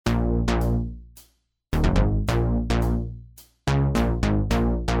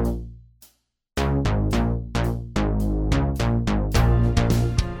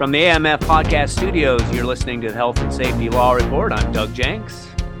From the AMF Podcast Studios, you're listening to the Health and Safety Law Report. I'm Doug Jenks.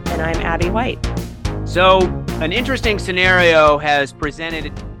 And I'm Abbie White. So, an interesting scenario has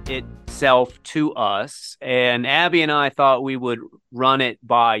presented itself to us, and Abbie and I thought we would run it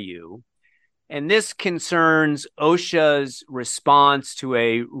by you. And this concerns OSHA's response to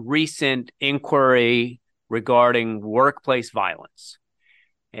a recent inquiry regarding workplace violence.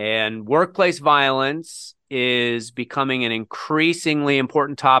 And workplace violence is becoming an increasingly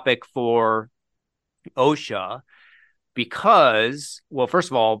important topic for OSHA because, well, first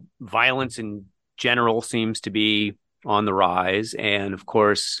of all, violence in general seems to be on the rise. And of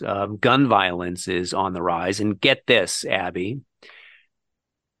course, gun violence is on the rise. And get this, Abbie,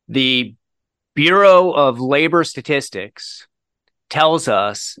 the Bureau of Labor Statistics tells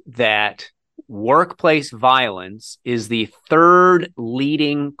us that workplace violence is the third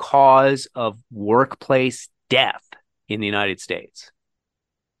leading cause of workplace death in the United States.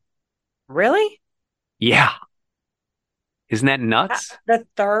 Really? Yeah. Isn't that nuts? The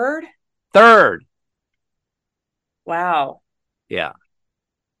third? Third. Wow. Yeah.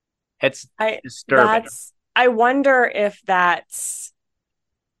 It's disturbing. I wonder if that's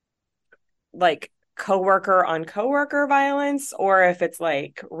like coworker on coworker violence, or if it's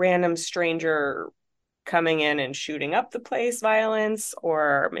like random stranger coming in and shooting up the place violence,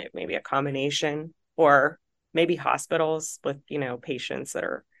 or maybe a combination, or maybe hospitals with, patients that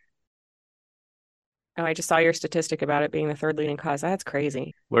are. Oh, I just saw your statistic about it being the third leading cause. That's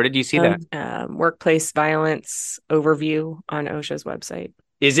crazy. Where did you see that? Workplace violence overview on OSHA's website.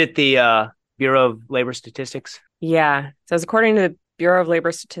 Is it the Bureau of Labor Statistics? Yeah. It says, according to the Bureau of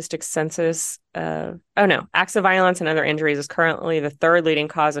Labor Statistics census, acts of violence and other injuries is currently the third leading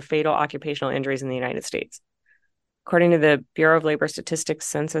cause of fatal occupational injuries in the United States. According to the Bureau of Labor Statistics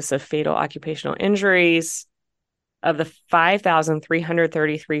census of fatal occupational injuries, of the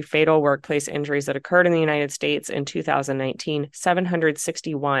 5,333 fatal workplace injuries that occurred in the United States in 2019,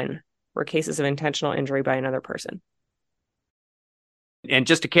 761 were cases of intentional injury by another person. And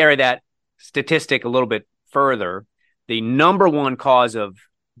just to carry that statistic a little bit further, the number one cause of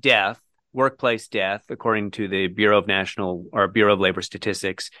death, workplace death, according to the Bureau of Labor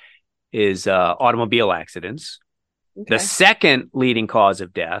Statistics, is automobile accidents. Okay. The second leading cause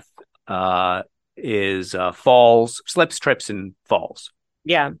of death is falls, slips, trips, and falls.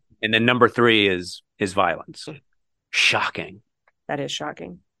 Yeah. And then number three is violence. Shocking. That is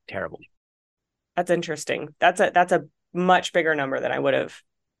shocking. Terrible. That's interesting. That's a much bigger number than I would have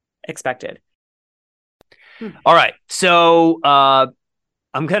expected. All right. So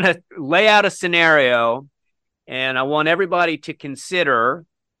I'm going to lay out a scenario, and I want everybody to consider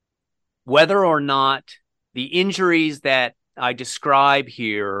whether or not the injuries that I describe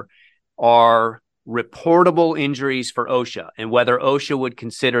here are reportable injuries for OSHA, and whether OSHA would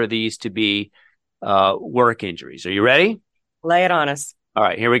consider these to be work injuries. Are you ready? Lay it on us. All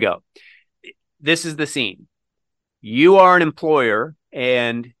right, here we go. This is the scene. You are an employer,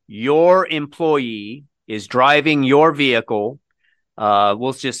 and your employee is driving your vehicle.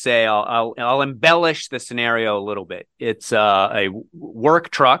 We'll just say I'll embellish the scenario a little bit. It's a work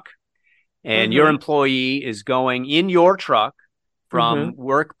truck, and your employee is going in your truck from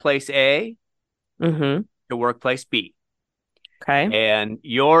workplace A to workplace B. Okay. And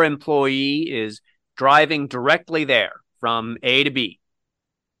your employee is driving directly there from A to B.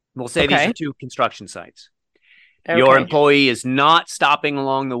 We'll say these are two construction sites. Okay. Your employee is not stopping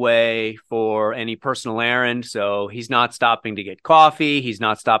along the way for any personal errand, so he's not stopping to get coffee. He's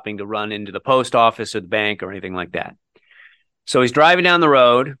not stopping to run into the post office or the bank or anything like that. So he's driving down the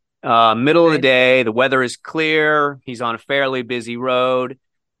road, middle of the day. The weather is clear. He's on a fairly busy road,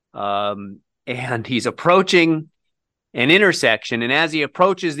 and he's approaching an intersection. And as he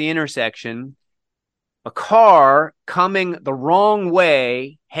approaches the intersection, a car coming the wrong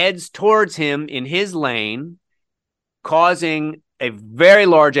way heads towards him in his lane, causing a very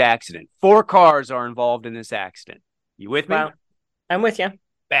large accident. 4 cars are involved in this accident. You with me? Wow. I'm with you.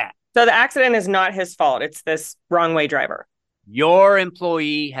 Bad. So the accident is not his fault. It's this wrong way driver. Your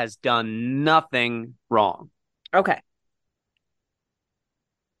employee has done nothing wrong. Okay.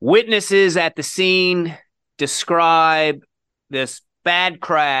 Witnesses at the scene describe this bad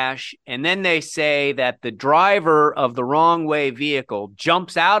crash, and then they say that the driver of the wrong way vehicle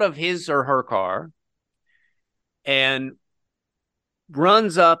jumps out of his or her car and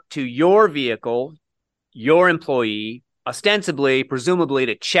runs up to your vehicle, your employee, ostensibly, presumably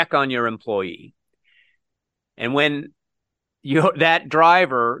to check on your employee. And when that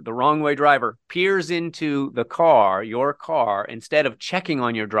driver, the wrong way driver, peers into the car, your car, instead of checking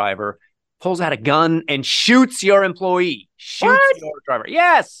on your driver, pulls out a gun and shoots your employee, shoots What? your driver.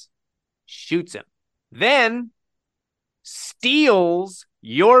 Yes, shoots him. Then steals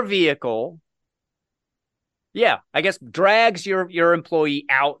your vehicle. Yeah, I guess drags your employee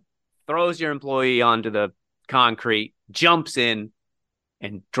out, throws your employee onto the concrete, jumps in,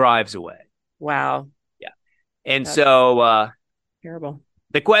 and drives away. Wow. Yeah. And That's so terrible.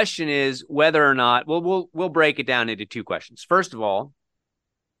 the question is whether or not we'll break it down into two questions. First of all,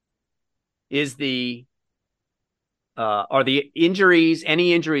 is are the injuries,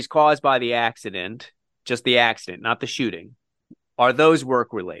 any injuries caused by the accident, just the accident, not the shooting, are those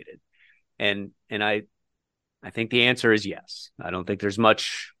work related? And I think the answer is yes. I don't think there's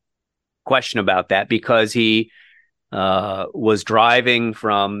much question about that because he was driving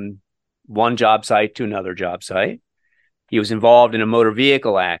from one job site to another job site. He was involved in a motor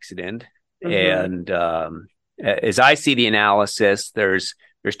vehicle accident. And as I see the analysis, there's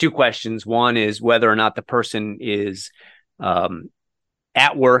two questions. One is whether or not the person is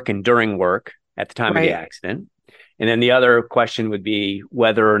at work and during work at the time of the accident. And then the other question would be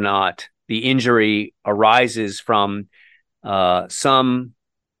whether or not the injury arises from some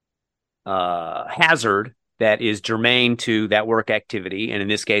hazard that is germane to that work activity. And in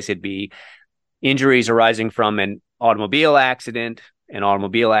this case, it'd be injuries arising from an automobile accident. An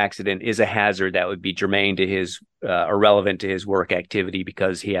automobile accident is a hazard that would be germane to his or relevant to his work activity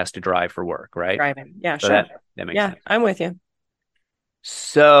because he has to drive for work, right? Driving. Yeah, so sure. That makes sense. I'm with you.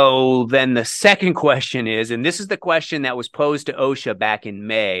 So then the second question is, and this is the question that was posed to OSHA back in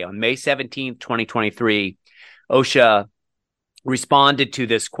May, on May 17th, 2023, OSHA responded to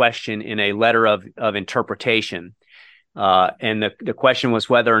this question in a letter of interpretation. And the question was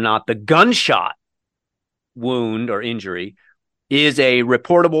whether or not the gunshot wound or injury is a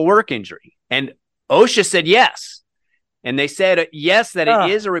reportable work injury. And OSHA said yes. And they said, yes, that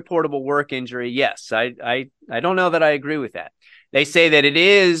it is a reportable work injury. Yes, I don't know that I agree with that. They say that it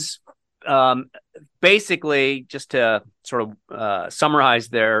is basically, just to sort of summarize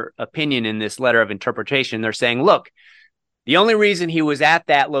their opinion in this letter of interpretation, they're saying, look, the only reason he was at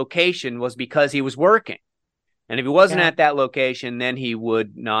that location was because he was working. And if he wasn't at that location, then he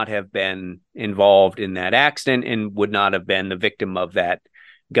would not have been involved in that accident and would not have been the victim of that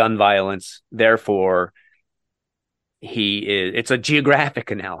gun violence. Therefore, it's a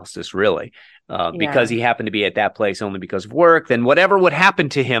geographic analysis, really, because he happened to be at that place only because of work. Then whatever would happen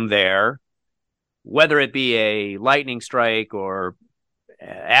to him there, whether it be a lightning strike or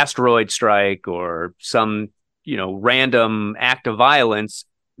asteroid strike or some, random act of violence,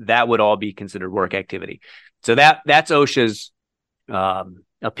 that would all be considered work activity. So that's OSHA's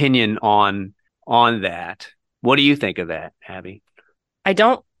opinion on that. What do you think of that, Abbie? I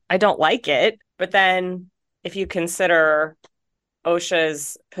don't like it, but then if you consider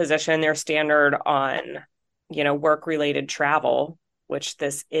OSHA's position, their standard on, work-related travel, which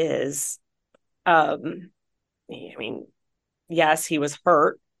this is, yes, he was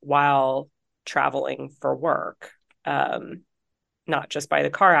hurt while traveling for work, not just by the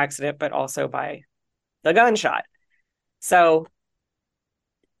car accident, but also by the gunshot. So,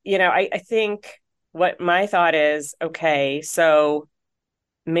 I think what my thought is, okay, so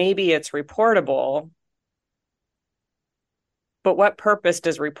maybe it's reportable, but what purpose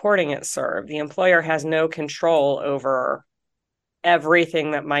does reporting it serve? The employer has no control over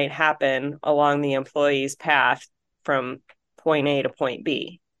everything that might happen along the employee's path from point A to point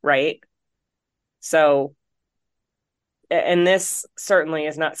B, right? So, and this certainly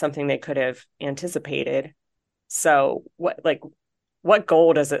is not something they could have anticipated. So what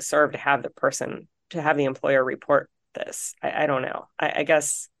goal does it serve to have the employer report this? I don't know. I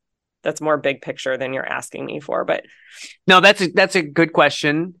guess that's more big picture than you're asking me for, but no, that's a good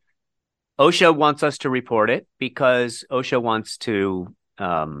question. OSHA wants us to report it because OSHA wants to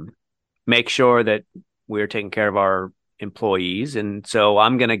make sure that we're taking care of our employees. And so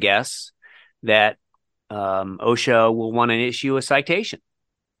I'm going to guess that OSHA will want to issue a citation.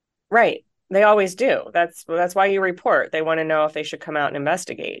 Right. They always do. That's why you report. They want to know if they should come out and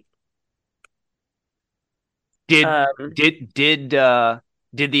investigate. Did the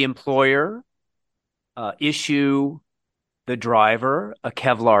employer issue the driver a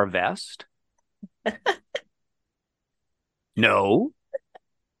Kevlar vest? No.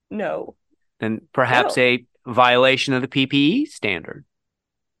 No. Then perhaps a violation of the PPE standard.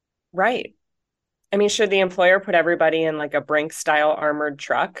 Right. Should the employer put everybody in like a Brinks-style armored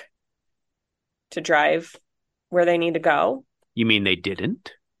truck to drive where they need to go? You mean they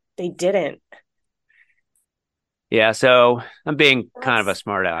didn't? They didn't. Yeah, so I'm being kind of a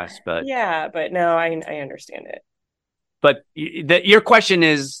smart ass, but... Yeah, but no, I understand it. But your question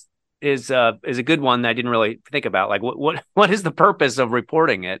is is a good one that I didn't really think about. Like, what is the purpose of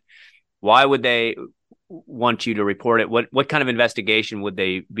reporting it? Why would they want you to report it? What kind of investigation would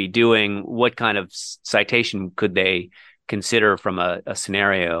they be doing? What kind of citation could they consider from a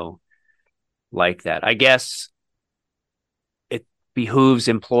scenario like that? I guess it behooves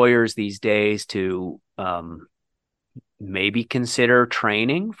employers these days to maybe consider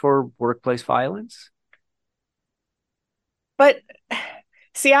training for workplace violence. But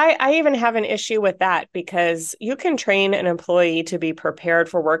see, I even have an issue with that, because you can train an employee to be prepared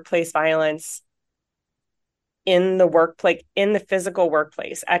for workplace violence in the workplace, in the physical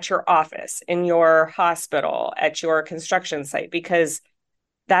workplace, at your office, in your hospital, at your construction site, because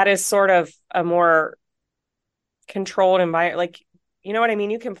that is sort of a more controlled environment. Like, you know what I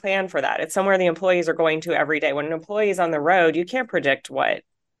mean? You can plan for that. It's somewhere the employees are going to every day. When an employee is on the road, you can't predict what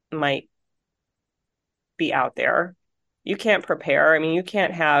might be out there. You can't prepare. I mean, you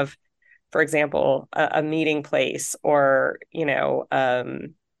can't have, for example, a meeting place, or,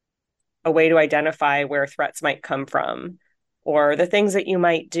 a way to identify where threats might come from, or the things that you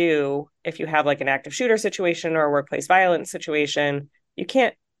might do if you have like an active shooter situation or a workplace violence situation. You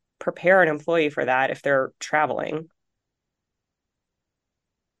can't prepare an employee for that if they're traveling.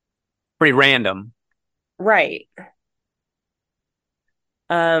 Pretty random. Right.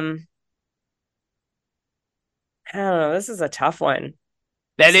 I don't know. This is a tough one.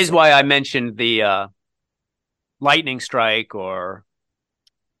 That is why I mentioned the lightning strike or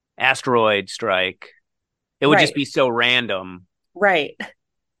asteroid strike. It would just be so random. Right.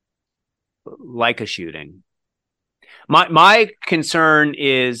 Like a shooting. My concern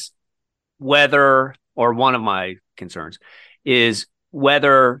is whether, or one of my concerns is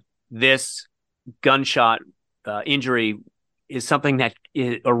whether this gunshot injury is something that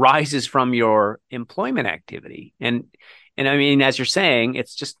arises from your employment activity. And I mean, as you're saying,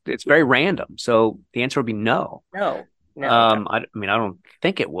 it's very random. So the answer would be no. No. I mean, I don't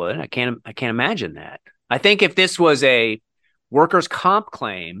think it would. I can't imagine that. I think if this was a workers' comp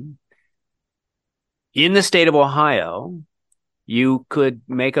claim in the state of Ohio, you could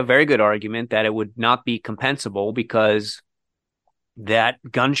make a very good argument that it would not be compensable, because that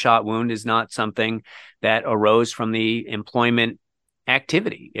gunshot wound is not something that arose from the employment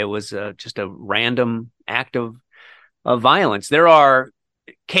activity. It was just a random act of violence. There are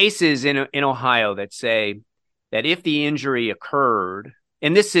cases in Ohio that say that if the injury occurred,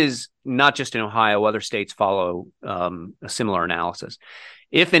 and this is not just in Ohio, other states follow a similar analysis.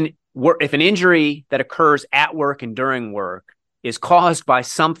 If an injury that occurs at work and during work is caused by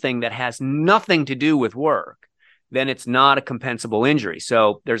something that has nothing to do with work, then it's not a compensable injury.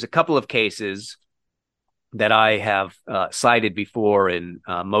 So there's a couple of cases that I have cited before in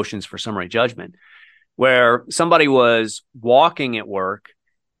motions for summary judgment, where somebody was walking at work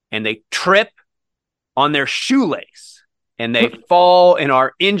and they trip on their shoelace and they fall and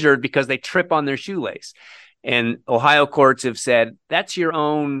are injured because they trip on their shoelace. And Ohio courts have said, that's your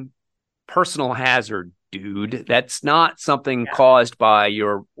own personal hazard, dude. That's not something caused by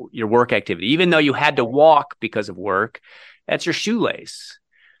your work activity. Even though you had to walk because of work, that's your shoelace.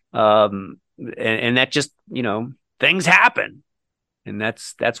 And that just, things happen. And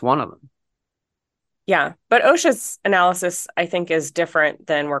that's one of them. Yeah. But OSHA's analysis, I think, is different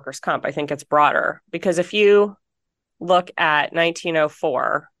than workers' comp. I think it's broader, because if you look at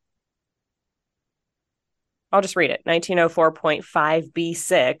 1904, I'll just read it.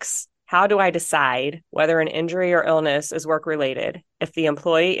 1904.5b6. How do I decide whether an injury or illness is work-related if the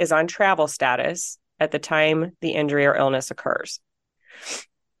employee is on travel status at the time the injury or illness occurs?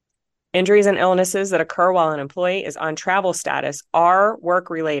 Injuries and illnesses that occur while an employee is on travel status are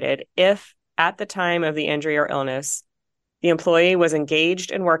work-related if, at the time of the injury or illness, the employee was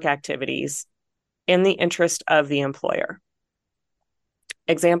engaged in work activities in the interest of the employer.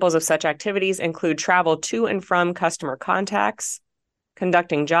 Examples of such activities include travel to and from customer contacts,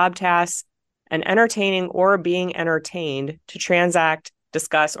 conducting job tasks, and entertaining or being entertained to transact,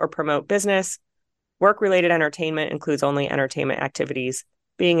 discuss, or promote business. Work-related entertainment includes only entertainment activities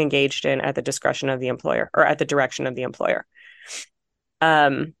being engaged in at the discretion of the employer, or at the direction of the employer.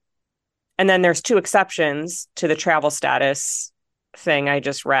 And then there's two exceptions to the travel status thing I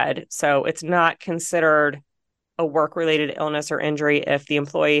just read. So it's not considered a work-related illness or injury if the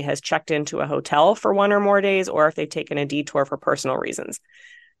employee has checked into a hotel for 1 or more days, or if they've taken a detour for personal reasons.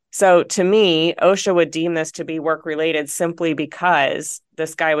 So to me, OSHA would deem this to be work-related simply because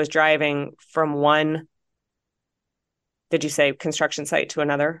this guy was driving from one, did you say construction site, to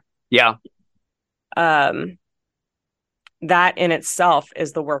another? Yeah. That in itself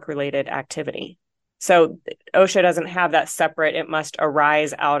is the work-related activity. So OSHA doesn't have that separate, it must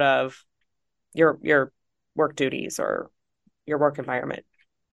arise out of your work duties or your work environment.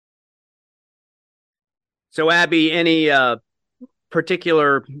 So, Abbie, any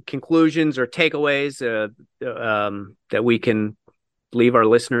particular conclusions or takeaways that we can leave our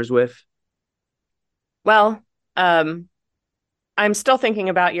listeners with? Well, I'm still thinking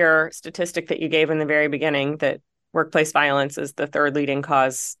about your statistic that you gave in the very beginning, that workplace violence is the third leading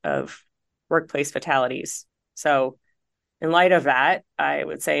cause of workplace fatalities. So in light of that, I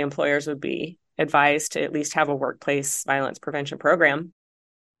would say employers would be advised to at least have a workplace violence prevention program.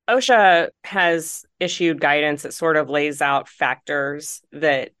 OSHA has issued guidance that sort of lays out factors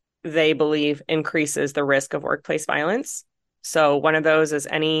that they believe increases the risk of workplace violence. So one of those is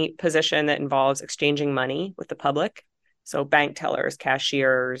any position that involves exchanging money with the public. So bank tellers,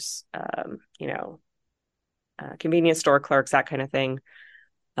 cashiers, convenience store clerks, that kind of thing.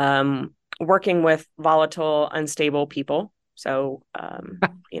 Working with volatile, unstable people. So,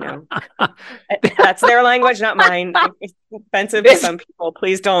 that's their language, not mine. It's offensive to some people.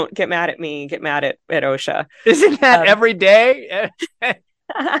 Please don't get mad at me. Get mad at OSHA. Isn't that every day?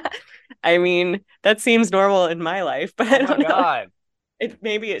 I mean, that seems normal in my life, but I don't know. God.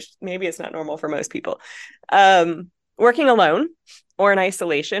 Maybe it's not normal for most people. Working alone or in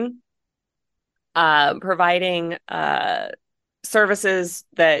isolation, providing services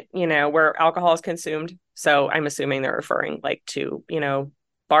that, where alcohol is consumed. So I'm assuming they're referring to,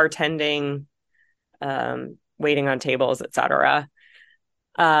 bartending, waiting on tables, etc.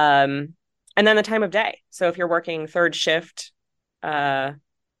 And then the time of day. So if you're working third shift, working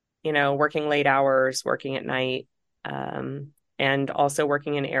late hours, working at night, and also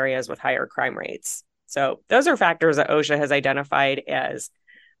working in areas with higher crime rates. So those are factors that OSHA has identified as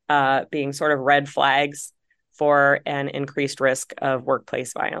being sort of red flags for an increased risk of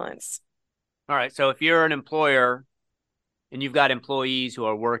workplace violence. All right. So if you're an employer and you've got employees who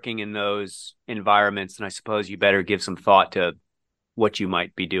are working in those environments, then I suppose you better give some thought to what you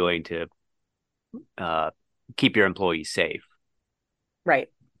might be doing to keep your employees safe. Right.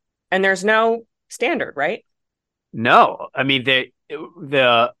 And there's no standard, right? No. I mean, the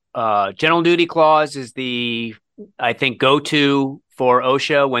general duty clause is I think, go-to for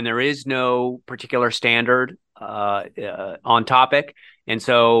OSHA when there is no particular standard on topic. And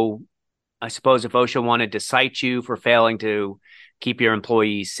so I suppose if OSHA wanted to cite you for failing to keep your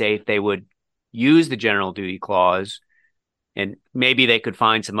employees safe, they would use the general duty clause, and maybe they could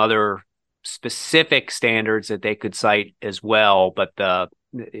find some other specific standards that they could cite as well. But there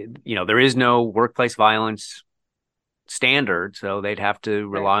is no workplace violence standard, so they'd have to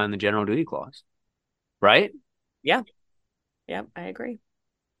rely on the general duty clause, right? Yeah, I agree.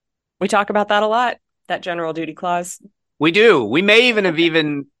 We talk about that a lot, that general duty clause. We do. We may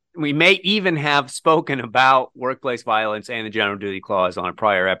even have spoken about workplace violence and the general duty clause on a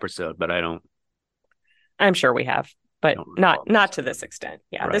prior episode, but I'm sure we have, but not to this extent.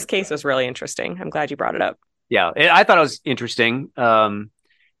 Yeah, right. This case was really interesting. I'm glad you brought it up. Yeah, I thought it was interesting. And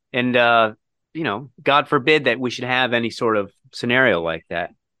God forbid that we should have any sort of scenario like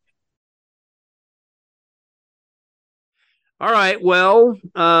that. All right. Well,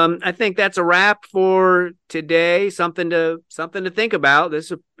 I think that's a wrap for today. Something to think about.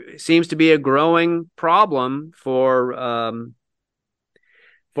 This seems to be a growing problem for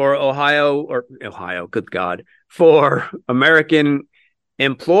Ohio. Good God, for American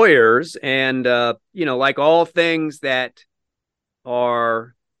employers, and like all things that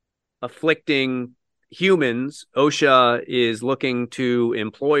are afflicting humans, OSHA is looking to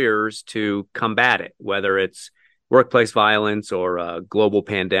employers to combat it, whether it's workplace violence or a global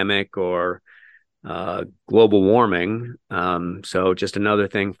pandemic or global warming. So just another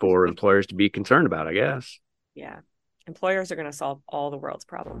thing for employers to be concerned about, I guess. Yeah. Employers are going to solve all the world's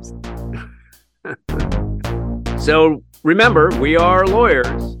problems. So remember, we are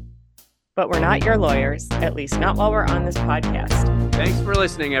lawyers. But we're not your lawyers, at least not while we're on this podcast. Thanks for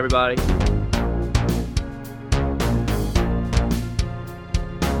listening, everybody.